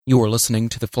You are listening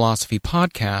to the Philosophy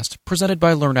Podcast presented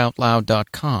by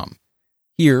LearnOutLoud.com.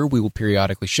 Here we will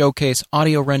periodically showcase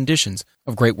audio renditions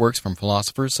of great works from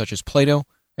philosophers such as Plato,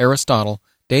 Aristotle,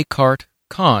 Descartes,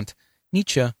 Kant,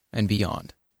 Nietzsche, and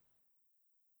beyond.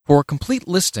 For a complete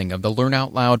listing of the Learn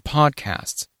Out Loud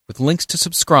podcasts with links to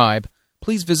subscribe,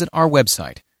 please visit our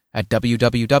website at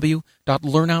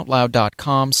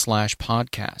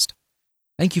www.learnoutloud.com/podcast.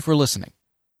 Thank you for listening.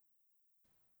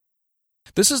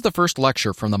 This is the first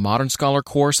lecture from the Modern Scholar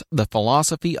course, The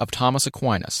Philosophy of Thomas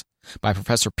Aquinas, by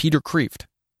Professor Peter Kreeft.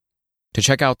 To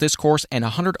check out this course and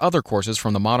 100 other courses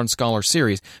from the Modern Scholar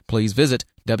series, please visit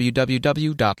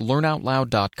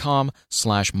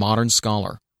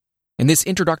www.learnoutloud.com/modernscholar. In this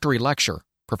introductory lecture,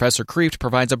 Professor Kreeft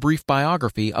provides a brief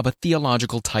biography of a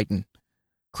theological titan.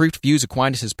 Kreeft views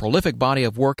Aquinas' prolific body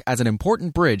of work as an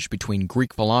important bridge between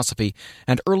Greek philosophy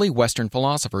and early Western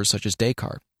philosophers such as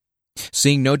Descartes.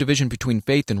 Seeing no division between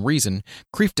faith and reason,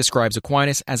 Kreeft describes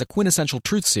Aquinas as a quintessential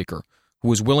truth-seeker who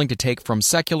was willing to take from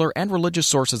secular and religious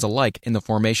sources alike in the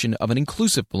formation of an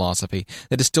inclusive philosophy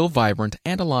that is still vibrant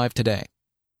and alive today.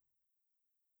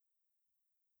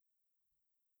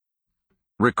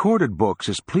 Recorded Books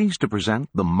is pleased to present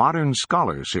the Modern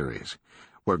Scholar series,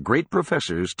 where great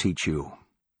professors teach you.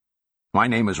 My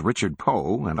name is Richard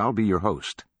Poe, and I'll be your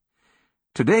host.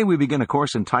 Today we begin a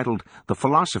course entitled The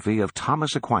Philosophy of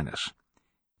Thomas Aquinas.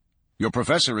 Your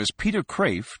professor is Peter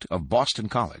Kreeft of Boston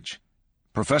College.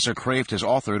 Professor Kreeft has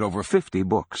authored over 50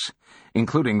 books,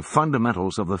 including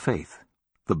Fundamentals of the Faith,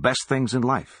 The Best Things in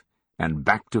Life, and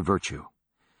Back to Virtue.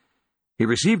 He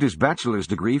received his bachelor's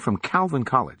degree from Calvin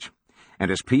College and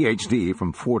his Ph.D.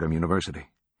 from Fordham University.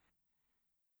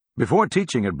 Before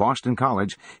teaching at Boston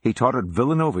College, he taught at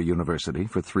Villanova University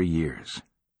for 3 years.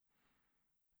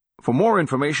 For more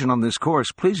information on this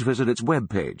course, please visit its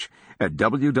webpage at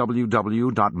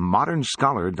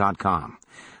www.modernscholar.com,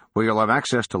 where you'll have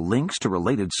access to links to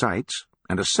related sites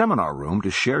and a seminar room to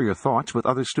share your thoughts with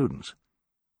other students.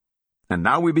 And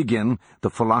now we begin The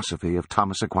Philosophy of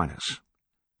Thomas Aquinas.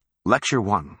 Lecture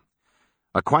 1,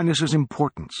 Aquinas'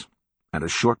 Importance, and a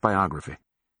Short Biography.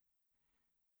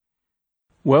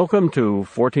 Welcome to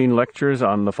 14 lectures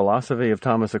on the philosophy of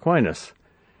Thomas Aquinas.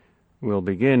 We'll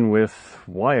begin with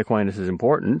why Aquinas is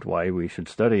important, why we should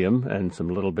study him, and some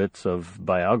little bits of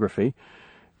biography.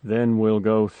 Then we'll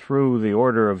go through the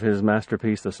order of his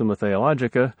masterpiece, the Summa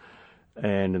Theologica,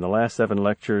 and in the last 7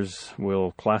 lectures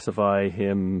we'll classify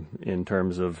him in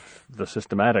terms of the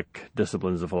systematic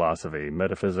disciplines of philosophy: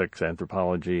 metaphysics,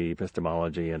 anthropology,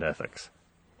 epistemology, and ethics.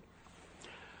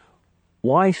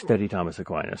 Why study Thomas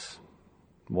Aquinas?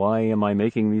 Why am I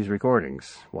making these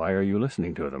recordings? Why are you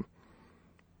listening to them?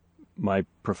 My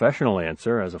professional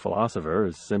answer as a philosopher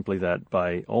is simply that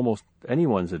by almost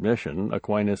anyone's admission,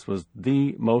 Aquinas was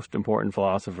the most important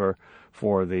philosopher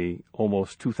for the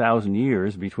almost 2,000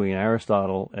 years between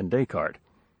Aristotle and Descartes.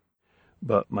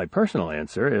 But my personal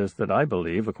answer is that I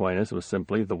believe Aquinas was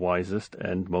simply the wisest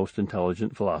and most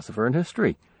intelligent philosopher in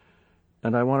history.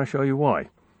 And I want to show you why.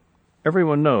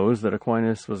 Everyone knows that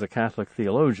Aquinas was a Catholic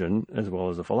theologian as well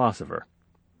as a philosopher.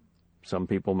 Some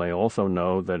people may also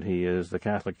know that he is the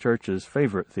Catholic Church's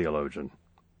favorite theologian.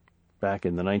 Back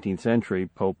in the 19th century,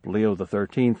 Pope Leo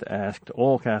XIII asked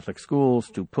all Catholic schools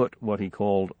to put what he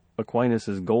called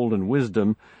Aquinas' golden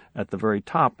wisdom at the very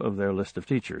top of their list of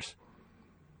teachers.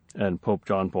 And Pope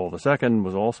John Paul II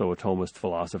was also a Thomist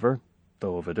philosopher,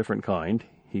 though of a different kind.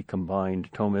 He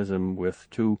combined Thomism with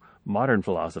 2 modern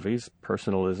philosophies,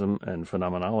 personalism and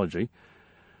phenomenology.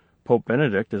 Pope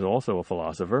Benedict is also a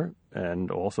philosopher, and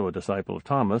also a disciple of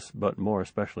Thomas, but more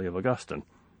especially of Augustine.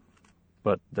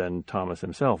 But then Thomas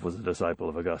himself was a disciple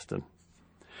of Augustine.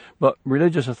 But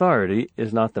religious authority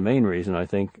is not the main reason I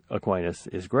think Aquinas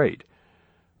is great.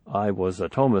 I was a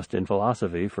Thomist in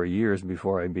philosophy for years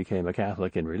before I became a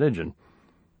Catholic in religion,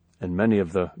 and many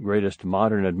of the greatest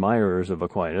modern admirers of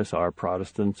Aquinas are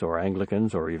Protestants or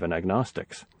Anglicans or even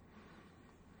agnostics.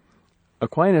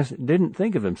 Aquinas didn't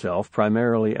think of himself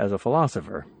primarily as a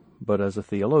philosopher, but as a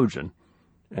theologian,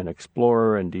 an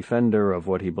explorer and defender of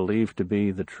what he believed to be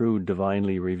the true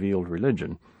divinely revealed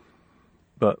religion.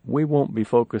 But we won't be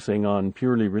focusing on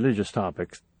purely religious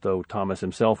topics, though Thomas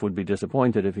himself would be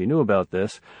disappointed if he knew about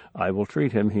this. I will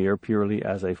treat him here purely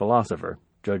as a philosopher,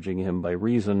 judging him by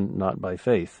reason, not by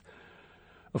faith.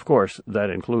 Of course, that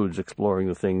includes exploring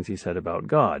the things he said about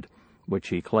God, which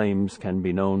he claims can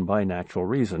be known by natural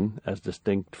reason as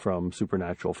distinct from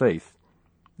supernatural faith,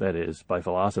 that is, by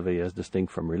philosophy as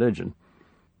distinct from religion.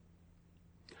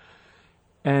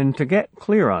 And to get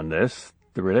clear on this,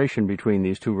 the relation between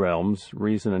these 2 realms,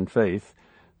 reason and faith,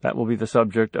 that will be the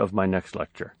subject of my next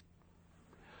lecture.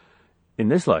 In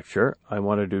this lecture, I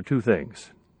want to do two things.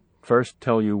 First,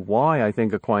 tell you why I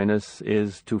think Aquinas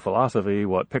is to philosophy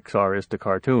what Pixar is to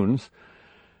cartoons,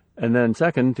 and then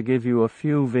second, to give you a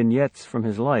few vignettes from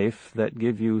his life that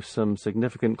give you some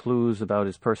significant clues about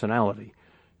his personality,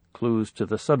 clues to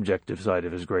the subjective side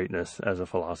of his greatness as a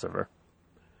philosopher.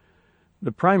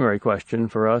 The primary question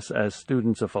for us as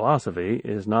students of philosophy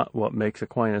is not what makes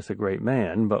Aquinas a great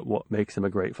man, but what makes him a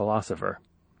great philosopher.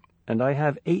 And I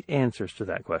have 8 answers to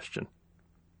that question.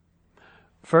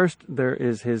 First, there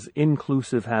is his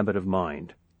inclusive habit of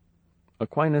mind.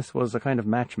 Aquinas was a kind of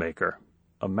matchmaker,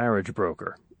 a marriage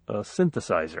broker, a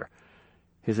synthesizer.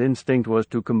 His instinct was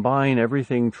to combine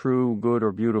everything true, good,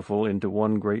 or beautiful into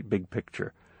one great big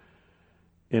picture.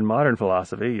 In modern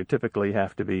philosophy, you typically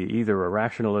have to be either a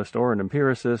rationalist or an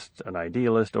empiricist, an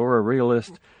idealist or a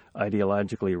realist,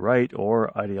 ideologically right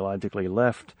or ideologically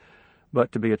left.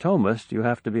 But to be a Thomist, you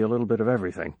have to be a little bit of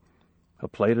everything. A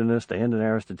Platonist and an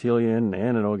Aristotelian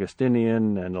and an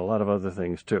Augustinian and a lot of other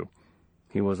things too.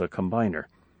 He was a combiner.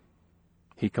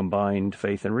 He combined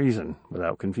faith and reason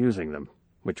without confusing them,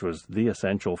 which was the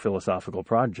essential philosophical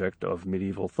project of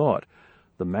medieval thought,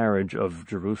 the marriage of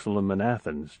Jerusalem and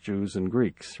Athens, Jews and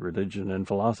Greeks, religion and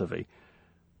philosophy,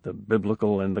 the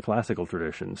biblical and the classical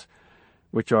traditions,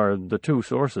 which are the two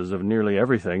sources of nearly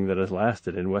everything that has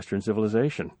lasted in Western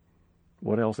civilization.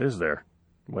 What else is there?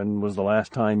 When was the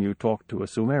last time you talked to a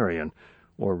Sumerian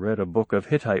or read a book of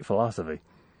Hittite philosophy?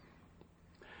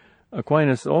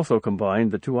 Aquinas also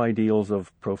combined the two ideals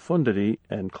of profundity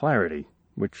and clarity,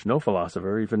 which no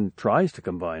philosopher even tries to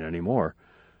combine anymore.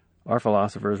 Our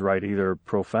philosophers write either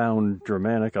profound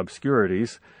Germanic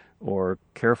obscurities or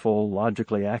careful,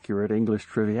 logically accurate English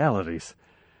trivialities.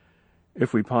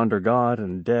 If we ponder God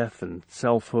and death and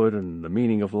selfhood and the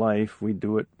meaning of life, we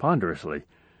do it ponderously.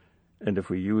 And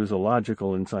if we use a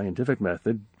logical and scientific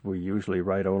method, we usually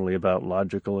write only about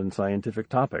logical and scientific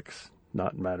topics,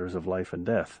 not matters of life and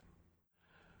death.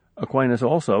 Aquinas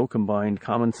also combined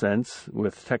common sense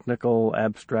with technical,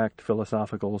 abstract,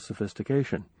 philosophical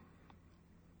sophistication.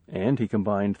 And he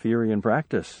combined theory and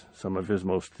practice. Some of his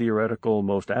most theoretical,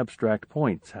 most abstract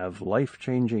points have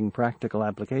life-changing practical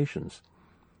applications.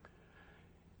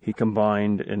 He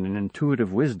combined an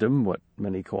intuitive wisdom, what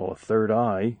many call a third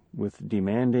eye, with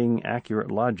demanding, accurate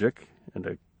logic and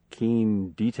a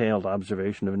keen, detailed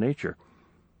observation of nature.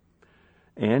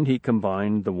 And he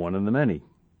combined the one and the many,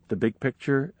 the big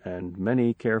picture and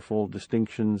many careful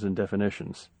distinctions and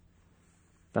definitions.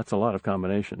 That's a lot of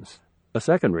combinations. A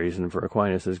second reason for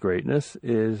Aquinas' greatness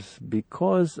is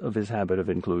because of his habit of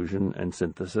inclusion and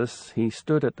synthesis, he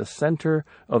stood at the center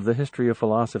of the history of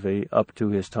philosophy up to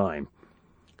his time,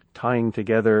 tying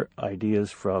together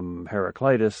ideas from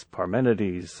Heraclitus,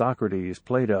 Parmenides, Socrates,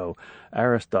 Plato,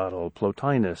 Aristotle,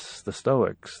 Plotinus, the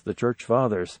Stoics, the Church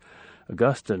Fathers,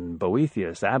 Augustine,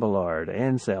 Boethius, Abelard,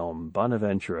 Anselm,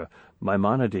 Bonaventura,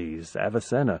 Maimonides,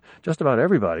 Avicenna, just about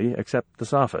everybody except the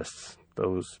sophists,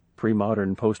 those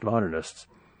pre-modern postmodernists.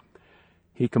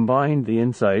 He combined the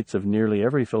insights of nearly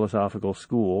every philosophical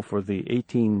school for the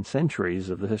 18 centuries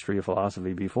of the history of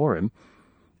philosophy before him,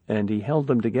 and he held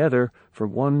them together for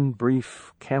one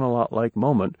brief Camelot-like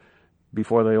moment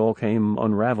before they all came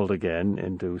unraveled again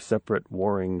into separate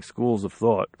warring schools of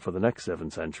thought for the next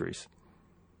 7 centuries.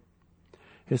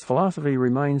 His philosophy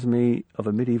reminds me of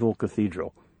a medieval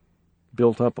cathedral,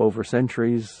 built up over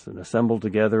centuries and assembled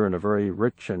together in a very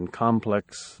rich and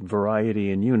complex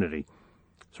variety and unity,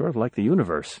 sort of like the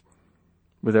universe,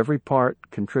 with every part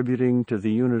contributing to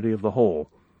the unity of the whole.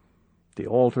 The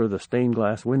altar, the stained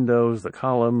glass windows, the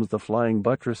columns, the flying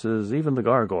buttresses, even the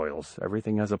gargoyles,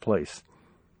 everything has a place.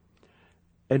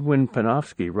 Edwin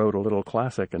Panofsky wrote a little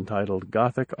classic entitled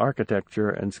Gothic Architecture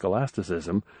and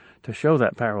Scholasticism to show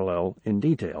that parallel in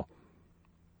detail.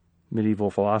 Medieval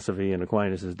philosophy in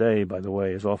Aquinas' day, by the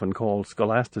way, is often called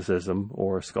scholasticism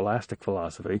or scholastic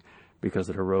philosophy because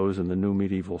it arose in the new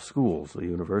medieval schools, the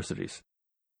universities.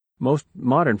 Most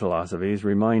modern philosophies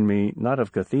remind me not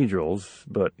of cathedrals,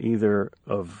 but either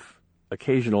of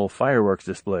occasional fireworks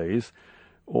displays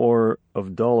or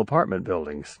of dull apartment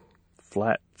buildings,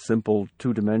 flat, simple,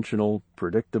 two-dimensional,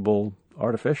 predictable,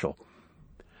 artificial.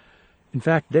 In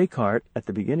fact, Descartes, at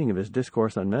the beginning of his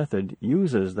Discourse on Method,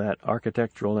 uses that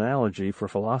architectural analogy for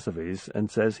philosophies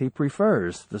and says he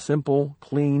prefers the simple,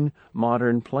 clean,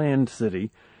 modern, planned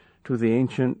city to the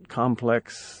ancient,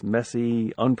 complex,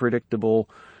 messy, unpredictable,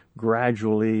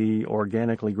 gradually,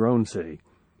 organically grown city.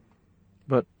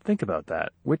 But think about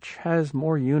that. Which has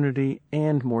more unity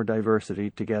and more diversity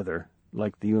together,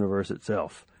 like the universe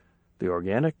itself? The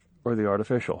organic or the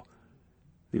artificial?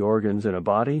 The organs in a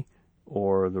body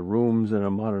or the rooms in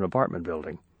a modern apartment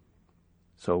building?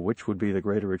 So which would be the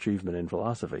greater achievement in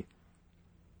philosophy?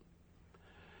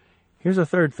 Here's a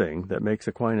third thing that makes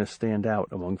Aquinas stand out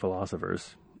among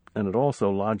philosophers, and it also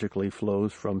logically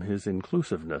flows from his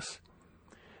inclusiveness.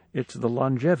 It's the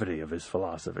longevity of his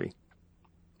philosophy.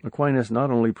 Aquinas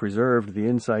not only preserved the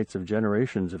insights of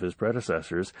generations of his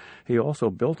predecessors, he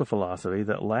also built a philosophy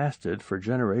that lasted for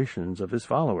generations of his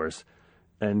followers,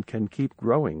 and can keep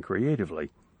growing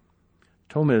creatively.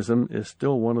 Thomism is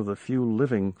still one of the few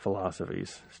living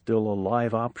philosophies, still a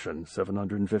live option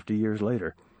 750 years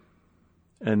later.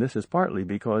 And this is partly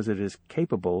because it is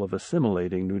capable of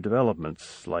assimilating new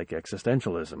developments like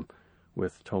existentialism,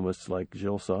 with Thomists like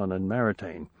Gilson and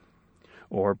Maritain,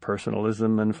 or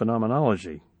personalism and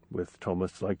phenomenology, with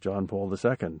Thomists like John Paul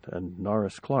II and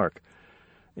Norris Clark,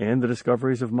 and the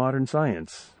discoveries of modern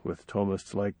science, with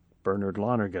Thomists like Bernard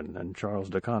Lonergan and Charles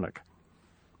de Connick.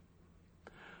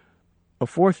 A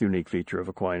fourth unique feature of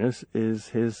Aquinas is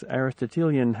his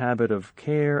Aristotelian habit of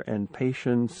care and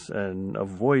patience and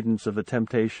avoidance of the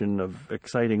temptation of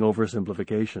exciting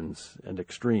oversimplifications and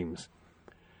extremes.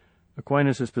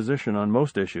 Aquinas' position on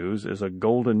most issues is a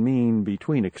golden mean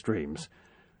between extremes,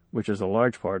 which is a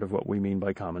large part of what we mean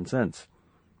by common sense.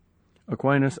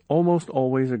 Aquinas almost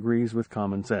always agrees with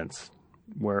common sense,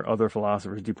 where other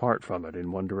philosophers depart from it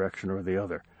in one direction or the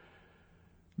other.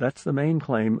 That's the main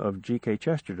claim of G.K.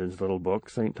 Chesterton's little book,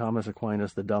 St. Thomas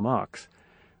Aquinas, the Dumb Ox,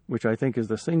 which I think is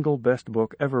the single best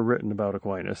book ever written about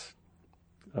Aquinas.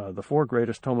 The four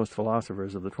greatest Thomist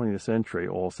philosophers of the 20th century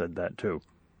all said that too: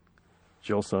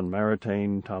 Gilson,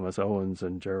 Maritain, Thomas Owens,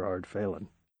 and Gerard Phelan.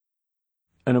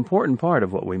 An important part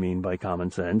of what we mean by common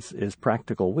sense is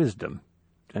practical wisdom,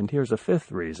 and here's a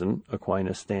fifth reason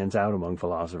Aquinas stands out among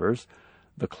philosophers: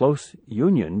 the close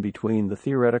union between the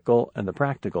theoretical and the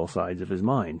practical sides of his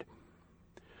mind.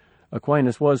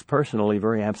 Aquinas was personally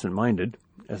very absent-minded,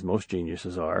 as most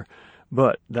geniuses are,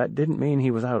 but that didn't mean he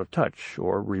was out of touch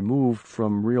or removed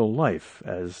from real life,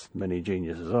 as many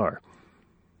geniuses are.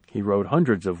 He wrote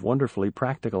hundreds of wonderfully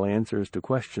practical answers to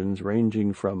questions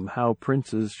ranging from how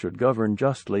princes should govern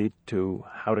justly to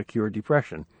how to cure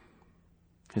depression.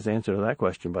 His answer to that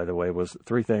question, by the way, was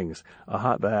three things: a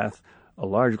hot bath, a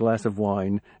large glass of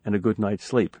wine, and a good night's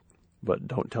sleep. But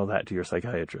don't tell that to your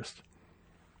psychiatrist.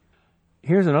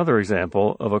 Here's another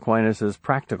example of Aquinas'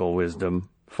 practical wisdom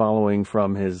following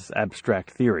from his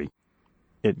abstract theory.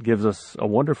 It gives us a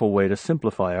wonderful way to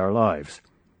simplify our lives.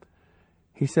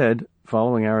 He said,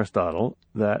 following Aristotle,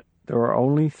 that there are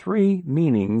only three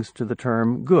meanings to the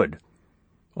term good,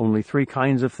 only three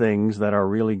kinds of things that are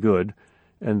really good,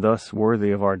 and thus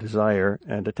worthy of our desire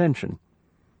and attention.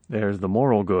 There's the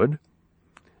moral good,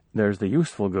 there's the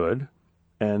useful good,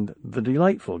 and the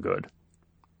delightful good.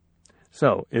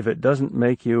 So, if it doesn't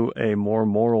make you a more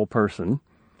moral person,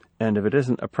 and if it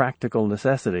isn't a practical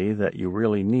necessity that you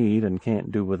really need and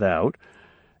can't do without,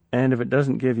 and if it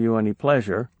doesn't give you any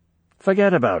pleasure,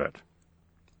 forget about it.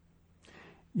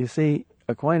 You see,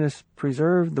 Aquinas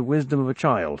preserved the wisdom of a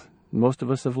child. Most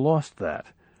of us have lost that.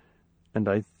 And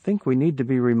I think we need to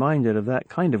be reminded of that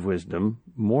kind of wisdom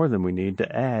more than we need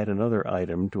to add another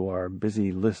item to our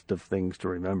busy list of things to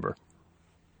remember.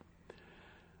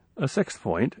 A sixth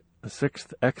point, a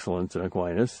sixth excellence in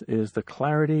Aquinas, is the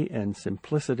clarity and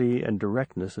simplicity and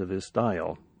directness of his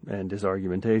style, and his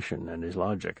argumentation and his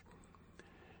logic.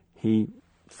 He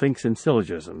thinks in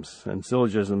syllogisms, and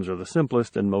syllogisms are the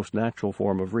simplest and most natural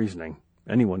form of reasoning.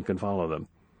 Anyone can follow them.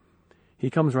 He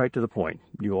comes right to the point.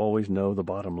 You always know the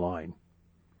bottom line.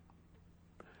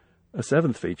 A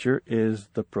seventh feature is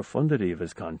the profundity of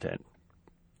his content.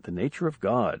 The nature of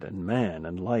God and man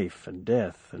and life and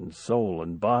death and soul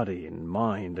and body and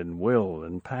mind and will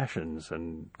and passions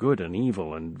and good and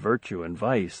evil and virtue and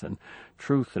vice and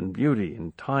truth and beauty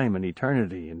and time and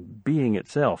eternity and being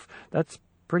itself. That's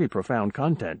pretty profound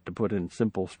content to put in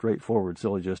simple, straightforward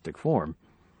syllogistic form.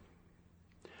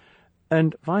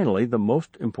 And finally, the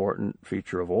most important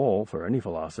feature of all for any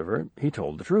philosopher, he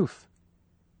told the truth.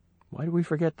 Why do we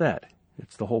forget that?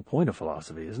 It's the whole point of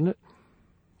philosophy, isn't it?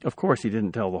 Of course, he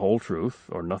didn't tell the whole truth,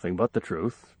 or nothing but the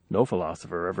truth. No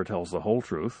philosopher ever tells the whole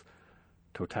truth.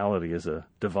 Totality is a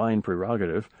divine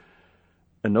prerogative.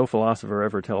 And no philosopher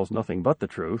ever tells nothing but the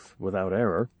truth without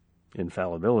error.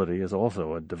 Infallibility is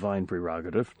also a divine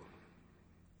prerogative.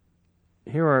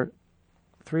 Here are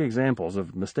three examples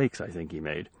of mistakes I think he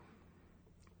made.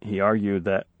 He argued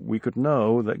that we could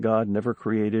know that God never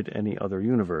created any other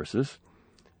universes,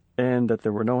 and that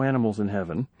there were no animals in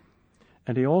heaven,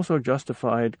 and he also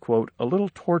justified, quote, a little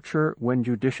torture when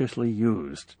judiciously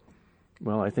used.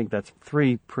 Well, I think that's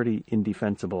three pretty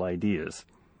indefensible ideas.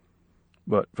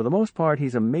 But for the most part,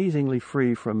 he's amazingly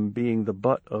free from being the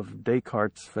butt of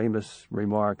Descartes' famous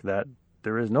remark that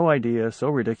there is no idea so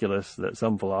ridiculous that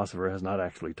some philosopher has not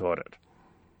actually taught it.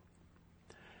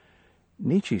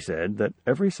 Nietzsche said that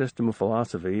every system of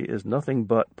philosophy is nothing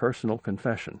but personal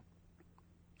confession.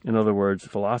 In other words,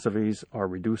 philosophies are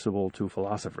reducible to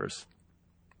philosophers.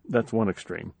 That's one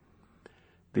extreme.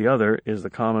 The other is the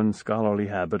common scholarly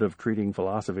habit of treating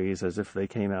philosophies as if they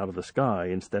came out of the sky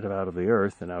instead of out of the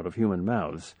earth and out of human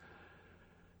mouths.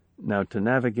 Now, to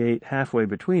navigate halfway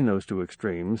between those two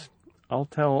extremes, I'll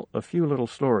tell a few little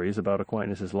stories about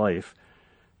Aquinas' life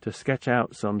to sketch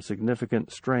out some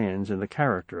significant strands in the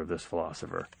character of this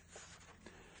philosopher.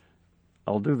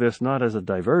 I'll do this not as a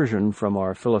diversion from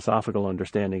our philosophical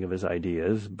understanding of his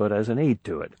ideas, but as an aid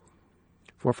to it.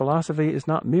 For philosophy is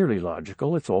not merely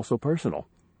logical, it's also personal.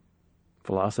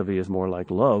 Philosophy is more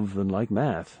like love than like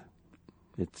math.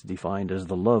 It's defined as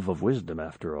the love of wisdom,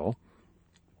 after all.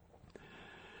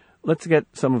 Let's get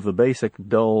some of the basic,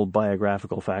 dull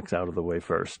biographical facts out of the way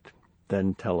first,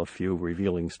 then tell a few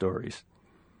revealing stories.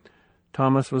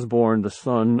 Thomas was born the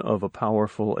son of a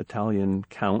powerful Italian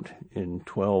count in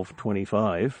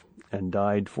 1225 and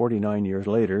died 49 years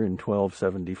later in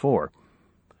 1274.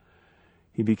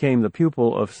 He became the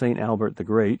pupil of St. Albert the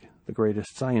Great, the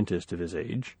greatest scientist of his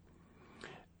age,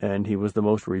 and he was the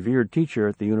most revered teacher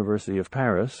at the University of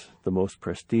Paris, the most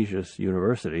prestigious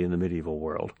university in the medieval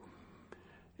world.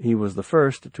 He was the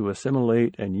first to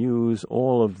assimilate and use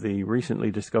all of the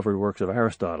recently discovered works of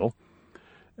Aristotle,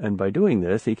 and by doing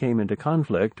this he came into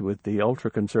conflict with the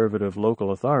ultra-conservative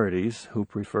local authorities who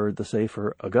preferred the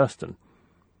safer Augustine.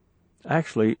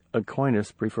 Actually,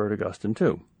 Aquinas preferred Augustine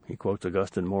too. He quotes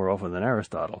Augustine more often than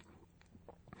Aristotle.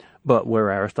 But where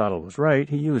Aristotle was right,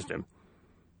 he used him.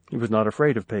 He was not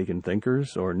afraid of pagan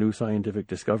thinkers or new scientific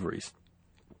discoveries.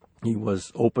 He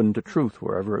was open to truth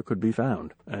wherever it could be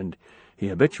found, and he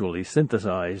habitually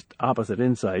synthesized opposite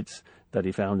insights that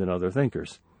he found in other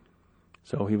thinkers.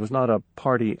 So he was not a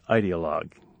party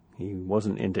ideologue. He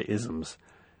wasn't into isms.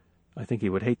 I think he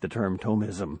would hate the term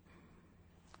Thomism.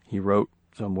 He wrote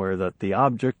somewhere that the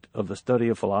object of the study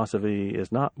of philosophy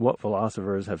is not what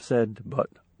philosophers have said, but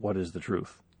what is the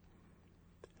truth.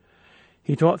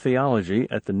 He taught theology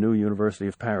at the new University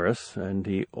of Paris, and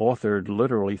he authored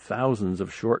literally thousands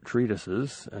of short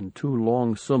treatises and 2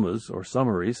 long summas, or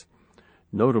summaries,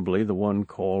 notably the one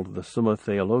called the Summa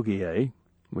Theologiae,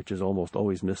 which is almost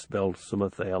always misspelled Summa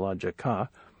Theologica.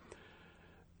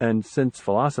 And since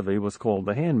philosophy was called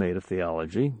the handmaid of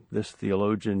theology, this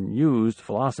theologian used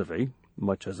philosophy,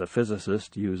 much as a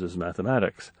physicist uses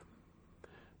mathematics.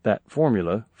 That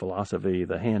formula, philosophy,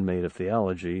 the handmaid of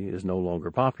theology, is no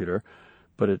longer popular,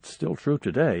 but it's still true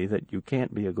today that you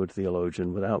can't be a good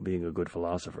theologian without being a good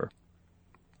philosopher.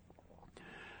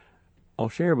 I'll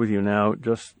share with you now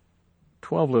just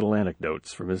 12 little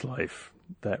anecdotes from his life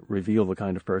that reveal the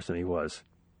kind of person he was.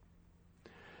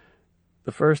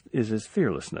 The first is his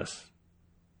fearlessness.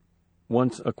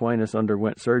 Once Aquinas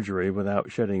underwent surgery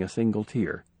without shedding a single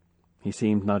tear. He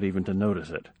seemed not even to notice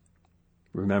it.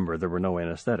 Remember, there were no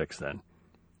anesthetics then.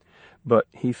 But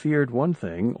he feared one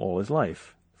thing all his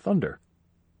life: thunder.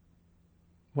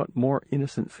 What more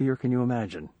innocent fear can you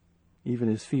imagine? Even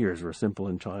his fears were simple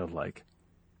and childlike.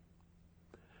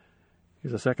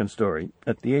 Here's a second story.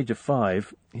 At the age of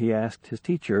 5, he asked his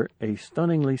teacher a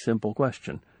stunningly simple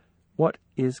question: what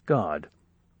is God?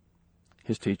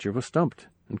 His teacher was stumped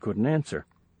and couldn't answer.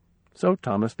 So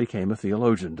Thomas became a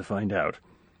theologian to find out.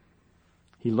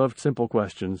 He loved simple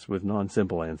questions with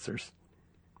non-simple answers.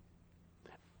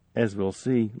 As we'll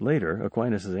see later,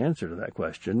 Aquinas' answer to that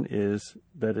question is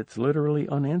that it's literally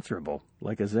unanswerable,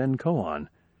 like a Zen koan.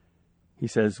 He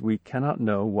says we cannot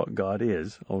know what God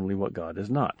is, only what God is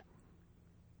not.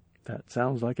 That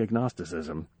sounds like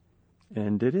agnosticism,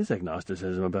 and it is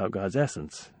agnosticism about God's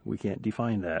essence. We can't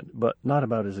define that, but not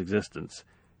about his existence.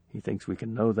 He thinks we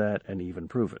can know that and even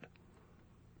prove it.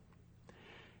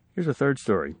 Here's a third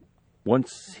story.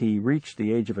 Once he reached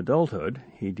the age of adulthood,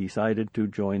 he decided to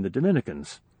join the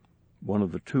Dominicans, one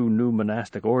of the 2 new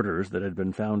monastic orders that had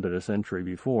been founded a century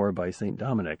before by St.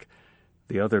 Dominic,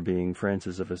 the other being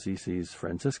Francis of Assisi's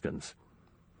Franciscans.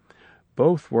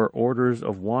 Both were orders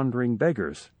of wandering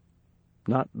beggars,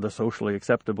 not the socially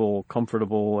acceptable,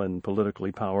 comfortable, and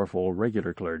politically powerful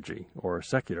regular clergy or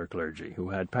secular clergy who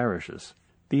had parishes.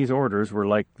 These orders were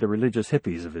like the religious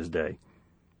hippies of his day.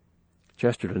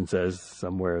 Chesterton says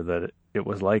somewhere that it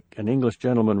was like an English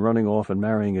gentleman running off and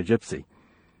marrying a gypsy.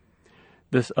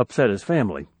 This upset his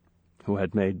family, who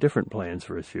had made different plans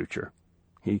for his future.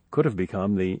 He could have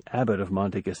become the abbot of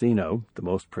Monte Cassino, the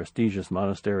most prestigious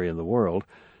monastery in the world,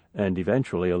 and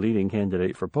eventually a leading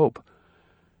candidate for pope.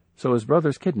 So his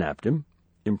brothers kidnapped him,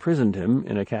 imprisoned him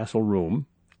in a castle room,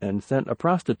 and sent a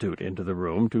prostitute into the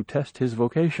room to test his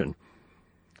vocation.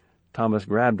 Thomas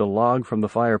grabbed a log from the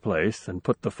fireplace and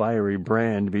put the fiery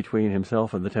brand between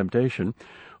himself and the temptation,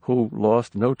 who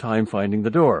lost no time finding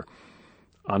the door,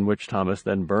 on which Thomas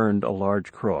then burned a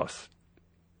large cross.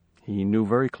 He knew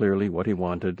very clearly what he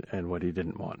wanted and what he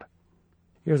didn't want.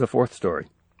 Here's a fourth story.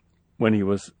 When he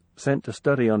was sent to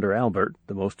study under Albert,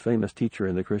 the most famous teacher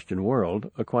in the Christian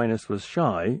world, Aquinas was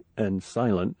shy and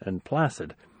silent and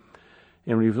placid,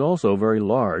 and he was also very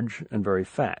large and very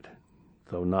fat,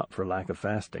 though not for lack of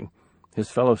fasting. His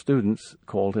fellow students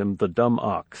called him the dumb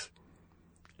ox,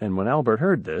 and when Albert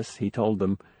heard this, he told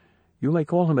them, "You may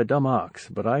call him a dumb ox,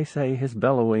 but I say his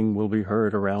bellowing will be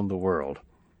heard around the world,"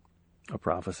 a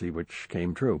prophecy which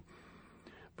came true.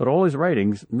 But all his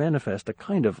writings manifest a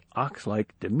kind of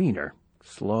ox-like demeanor,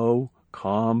 slow,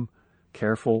 calm,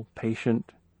 careful,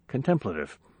 patient,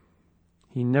 contemplative.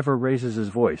 He never raises his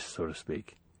voice, so to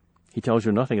speak. He tells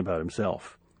you nothing about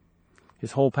himself.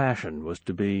 His whole passion was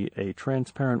to be a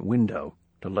transparent window,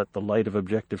 to let the light of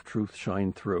objective truth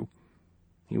shine through.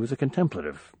 He was a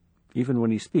contemplative. Even when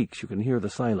he speaks, you can hear the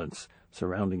silence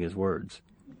surrounding his words.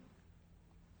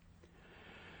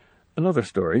 Another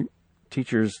story.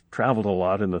 Teachers traveled a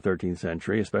lot in the 13th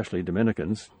century, especially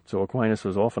Dominicans, so Aquinas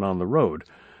was often on the road.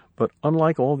 But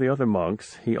unlike all the other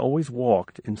monks, he always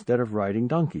walked instead of riding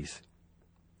donkeys.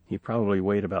 He probably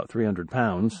weighed about 300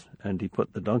 pounds, and he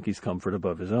put the donkey's comfort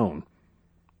above his own.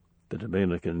 The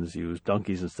Dominicans used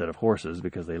donkeys instead of horses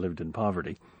because they lived in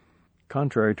poverty.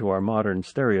 Contrary to our modern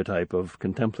stereotype of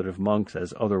contemplative monks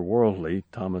as otherworldly,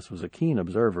 Thomas was a keen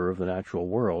observer of the natural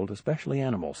world, especially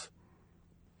animals.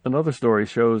 Another story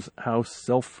shows how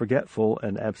self-forgetful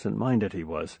and absent-minded he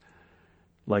was.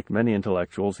 Like many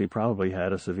intellectuals, he probably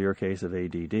had a severe case of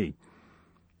ADD.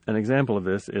 An example of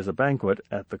this is a banquet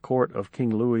at the court of King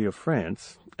Louis of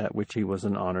France, at which he was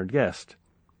an honored guest.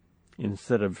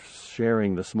 Instead of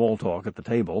sharing the small talk at the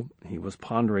table, he was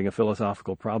pondering a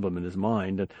philosophical problem in his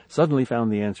mind and suddenly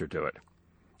found the answer to it.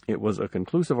 It was a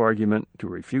conclusive argument to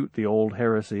refute the old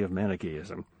heresy of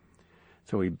Manichaeism.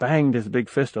 So he banged his big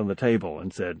fist on the table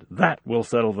and said, "That will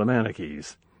settle the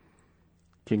Manichees."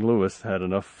 King Louis had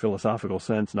enough philosophical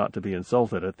sense not to be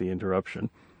insulted at the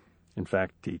interruption. In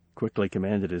fact, he quickly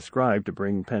commanded his scribe to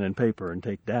bring pen and paper and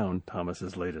take down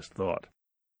Thomas's latest thought.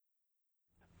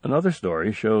 Another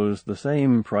story shows the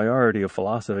same priority of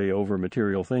philosophy over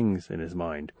material things in his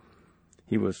mind.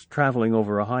 He was traveling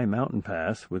over a high mountain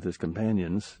pass with his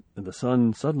companions, and the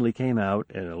sun suddenly came out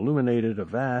and illuminated a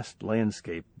vast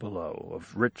landscape below,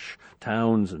 of rich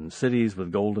towns and cities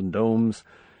with golden domes.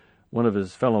 One of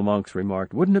his fellow monks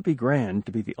remarked, "Wouldn't it be grand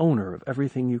to be the owner of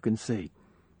everything you can see?"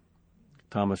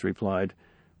 Thomas replied,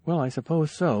 "Well, I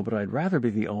suppose so, but I'd rather be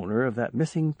the owner of that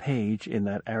missing page in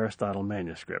that Aristotle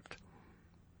manuscript."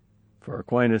 For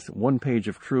Aquinas, one page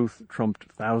of truth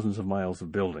trumped thousands of miles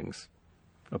of buildings.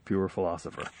 A pure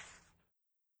philosopher.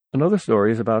 Another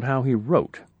story is about how he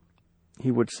wrote.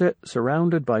 He would sit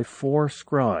surrounded by 4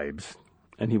 scribes,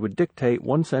 and he would dictate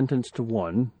one sentence to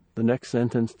one, the next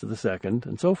sentence to the second,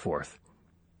 and so forth.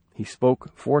 He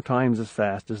spoke 4 times as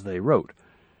fast as they wrote,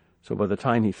 so by the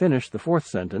time he finished the 4th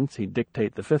sentence, he'd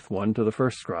dictate the 5th one to the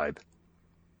first scribe.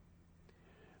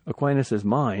 Aquinas'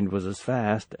 mind was as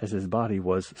fast as his body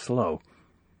was slow.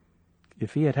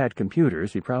 If he had had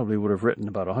computers, he probably would have written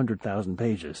about 100,000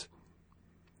 pages.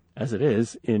 As it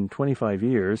is, in 25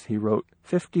 years, he wrote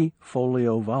 50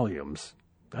 folio volumes.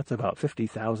 That's about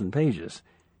 50,000 pages,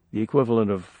 the equivalent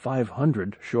of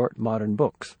 500 short modern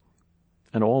books,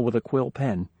 and all with a quill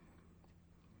pen.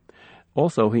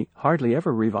 Also, he hardly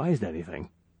ever revised anything.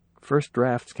 First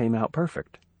drafts came out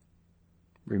perfect.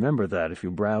 Remember that if you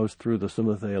browse through the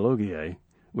Summa Theologiae,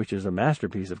 which is a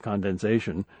masterpiece of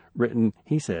condensation, written,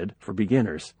 he said, for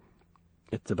beginners.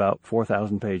 It's about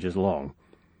 4,000 pages long.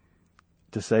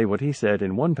 To say what he said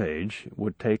in 1 page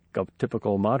would take a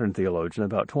typical modern theologian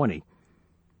about 20.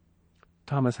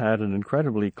 Thomas had an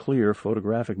incredibly clear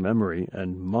photographic memory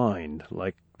and mind,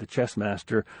 like the chess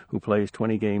master who plays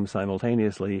 20 games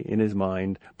simultaneously in his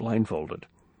mind, blindfolded.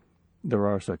 There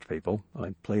are such people.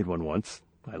 I played one once.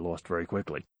 I lost very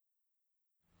quickly.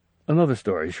 Another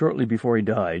story. Shortly before he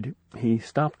died, he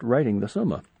stopped writing the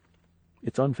Summa.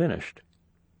 It's unfinished.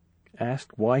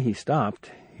 Asked why he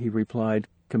stopped, he replied,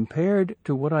 "Compared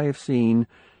to what I have seen,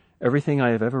 everything I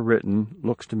have ever written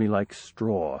looks to me like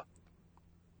straw."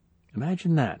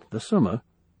 Imagine that, the Summa,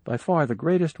 by far the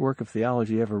greatest work of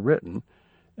theology ever written,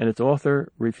 and its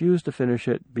author refused to finish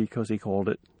it because he called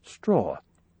it straw.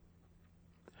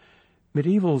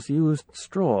 Medievals used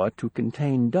straw to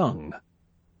contain dung.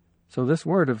 So this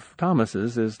word of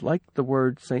Thomas's is like the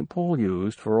word St. Paul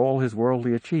used for all his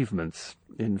worldly achievements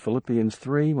in Philippians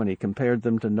 3 when he compared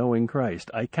them to knowing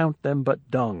Christ. I count them but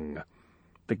dung.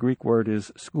 The Greek word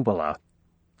is skubala.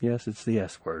 Yes, it's the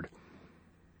S word.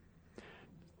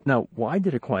 Now, why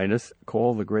did Aquinas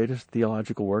call the greatest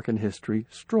theological work in history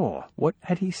straw? What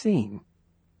had he seen?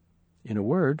 In a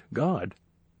word, God.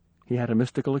 He had a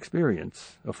mystical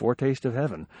experience, a foretaste of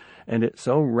heaven, and it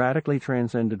so radically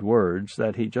transcended words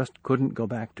that he just couldn't go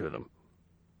back to them.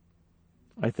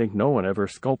 I think no one ever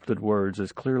sculpted words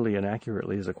as clearly and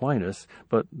accurately as Aquinas,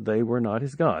 but they were not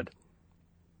his God.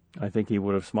 I think he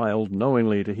would have smiled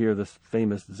knowingly to hear this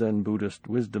famous Zen Buddhist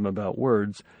wisdom about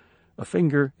words. A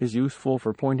finger is useful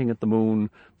for pointing at the moon,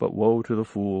 but woe to the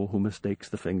fool who mistakes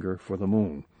the finger for the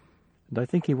moon. And I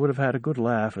think he would have had a good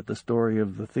laugh at the story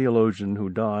of the theologian who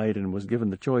died and was given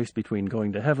the choice between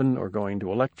going to heaven or going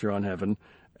to a lecture on heaven,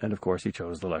 and of course he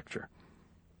chose the lecture.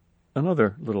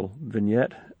 Another little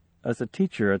vignette. As a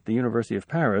teacher at the University of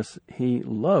Paris, he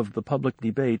loved the public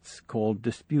debates called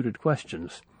disputed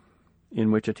questions,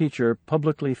 in which a teacher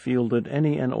publicly fielded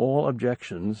any and all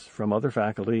objections from other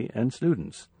faculty and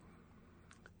students.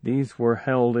 These were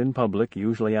held in public,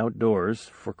 usually outdoors,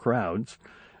 for crowds,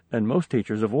 and most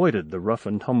teachers avoided the rough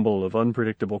and tumble of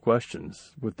unpredictable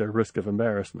questions, with their risk of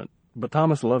embarrassment. But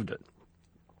Thomas loved it.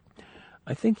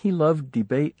 I think he loved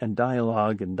debate and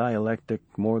dialogue and dialectic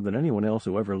more than anyone else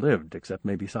who ever lived, except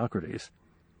maybe Socrates.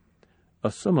 A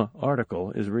Summa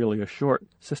article is really a short,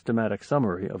 systematic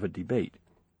summary of a debate.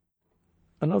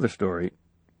 Another story.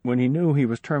 When he knew he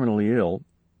was terminally ill,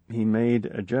 he made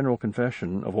a general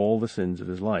confession of all the sins of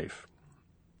his life.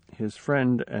 His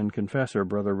friend and confessor,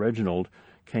 Brother Reginald,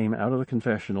 came out of the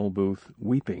confessional booth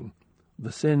weeping.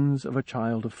 The sins of a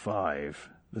child of 5.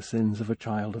 The sins of a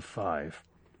child of 5.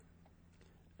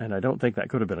 And I don't think that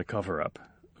could have been a cover-up.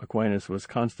 Aquinas was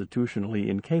constitutionally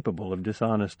incapable of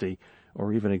dishonesty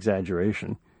or even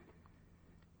exaggeration.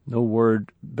 No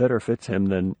word better fits him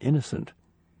than innocent.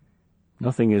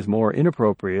 Nothing is more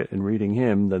inappropriate in reading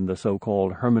him than the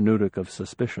so-called hermeneutic of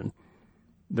suspicion.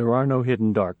 There are no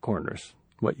hidden dark corners.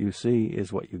 What you see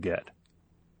is what you get.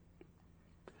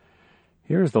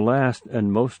 Here's the last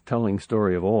and most telling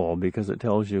story of all, because it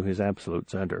tells you his absolute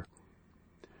center.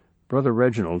 Brother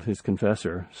Reginald, his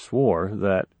confessor, swore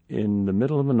that in the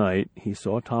middle of the night he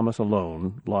saw Thomas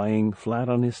alone, lying flat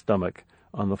on his stomach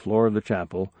on the floor of the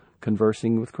chapel,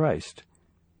 conversing with Christ.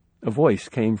 A voice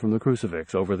came from the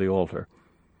crucifix over the altar.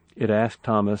 It asked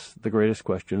Thomas the greatest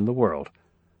question in the world,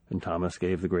 and Thomas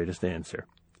gave the greatest answer.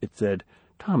 It said,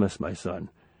 "Thomas, my son,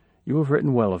 you have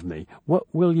written well of me. What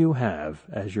will you have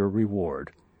as your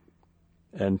reward?"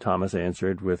 And Thomas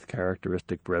answered with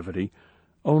characteristic brevity,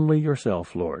 "Only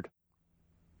yourself, Lord."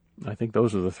 I think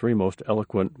those are the 3 most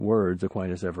eloquent words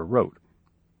Aquinas ever wrote.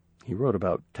 He wrote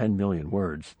about 10 million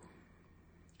words.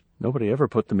 Nobody ever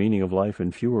put the meaning of life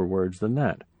in fewer words than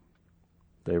that.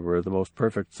 They were the most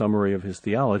perfect summary of his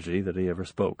theology that he ever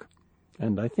spoke.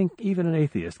 And I think even an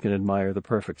atheist can admire the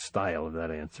perfect style of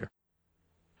that answer.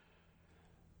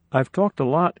 I've talked a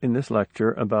lot in this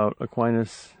lecture about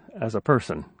Aquinas as a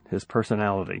person, his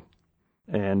personality,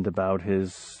 and about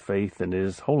his faith and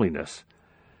his holiness.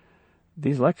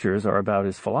 These lectures are about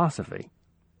his philosophy.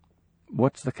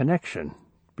 What's the connection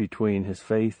between his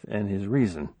faith and his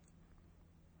reason?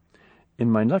 In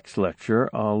my next lecture,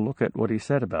 I'll look at what he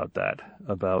said about that,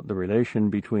 about the relation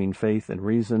between faith and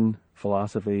reason,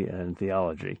 philosophy and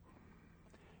theology.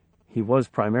 He was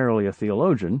primarily a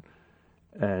theologian,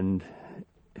 and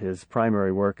his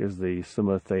primary work is the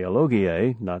Summa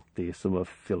Theologiae, not the Summa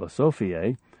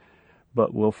Philosophiae,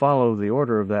 but will follow the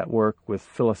order of that work with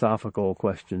philosophical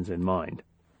questions in mind.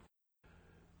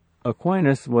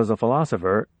 Aquinas was a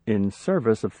philosopher in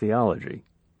service of theology.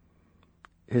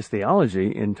 His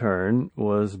theology, in turn,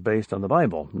 was based on the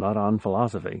Bible, not on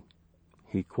philosophy.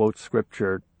 He quotes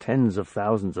Scripture tens of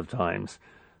thousands of times,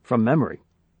 from memory.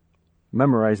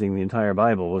 Memorizing the entire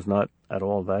Bible was not at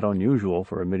all that unusual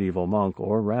for a medieval monk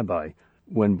or rabbi.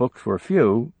 When books were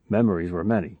few, memories were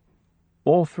many.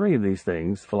 All 3 of these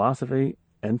things, philosophy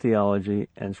and theology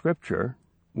and Scripture,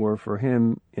 were for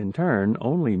him, in turn,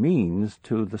 only means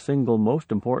to the single most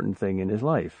important thing in his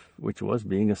life, which was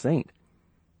being a saint.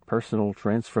 Personal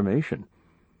transformation,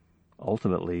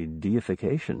 ultimately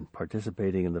deification,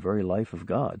 participating in the very life of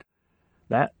God.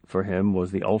 That, for him,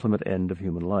 was the ultimate end of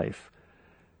human life.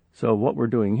 So what we're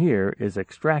doing here is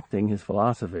extracting his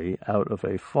philosophy out of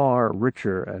a far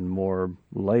richer and more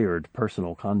layered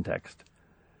personal context.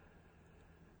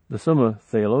 The Summa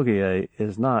Theologiae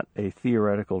is not a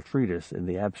theoretical treatise in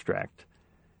the abstract.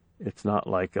 It's not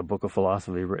like a book of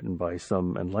philosophy written by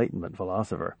some Enlightenment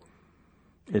philosopher.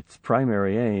 Its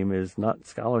primary aim is not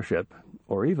scholarship,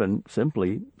 or even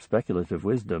simply speculative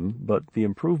wisdom, but the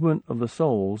improvement of the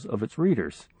souls of its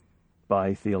readers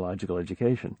by theological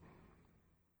education.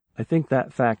 I think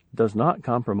that fact does not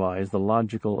compromise the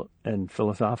logical and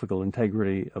philosophical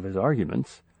integrity of his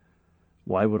arguments.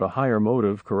 Why would a higher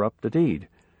motive corrupt a deed?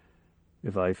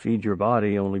 If I feed your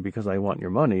body only because I want your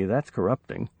money, that's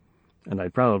corrupting, and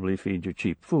I'd probably feed you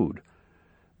cheap food.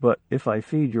 But if I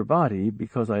feed your body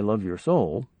because I love your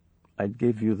soul, I'd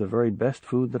give you the very best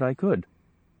food that I could.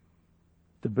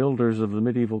 The builders of the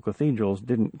medieval cathedrals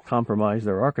didn't compromise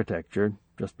their architecture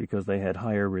just because they had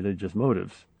higher religious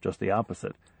motives, just the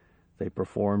opposite. They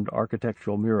performed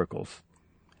architectural miracles.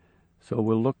 So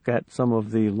we'll look at some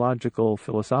of the logical,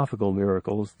 philosophical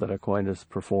miracles that Aquinas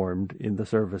performed in the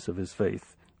service of his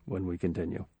faith when we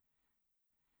continue.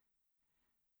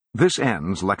 This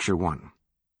ends Lecture 1.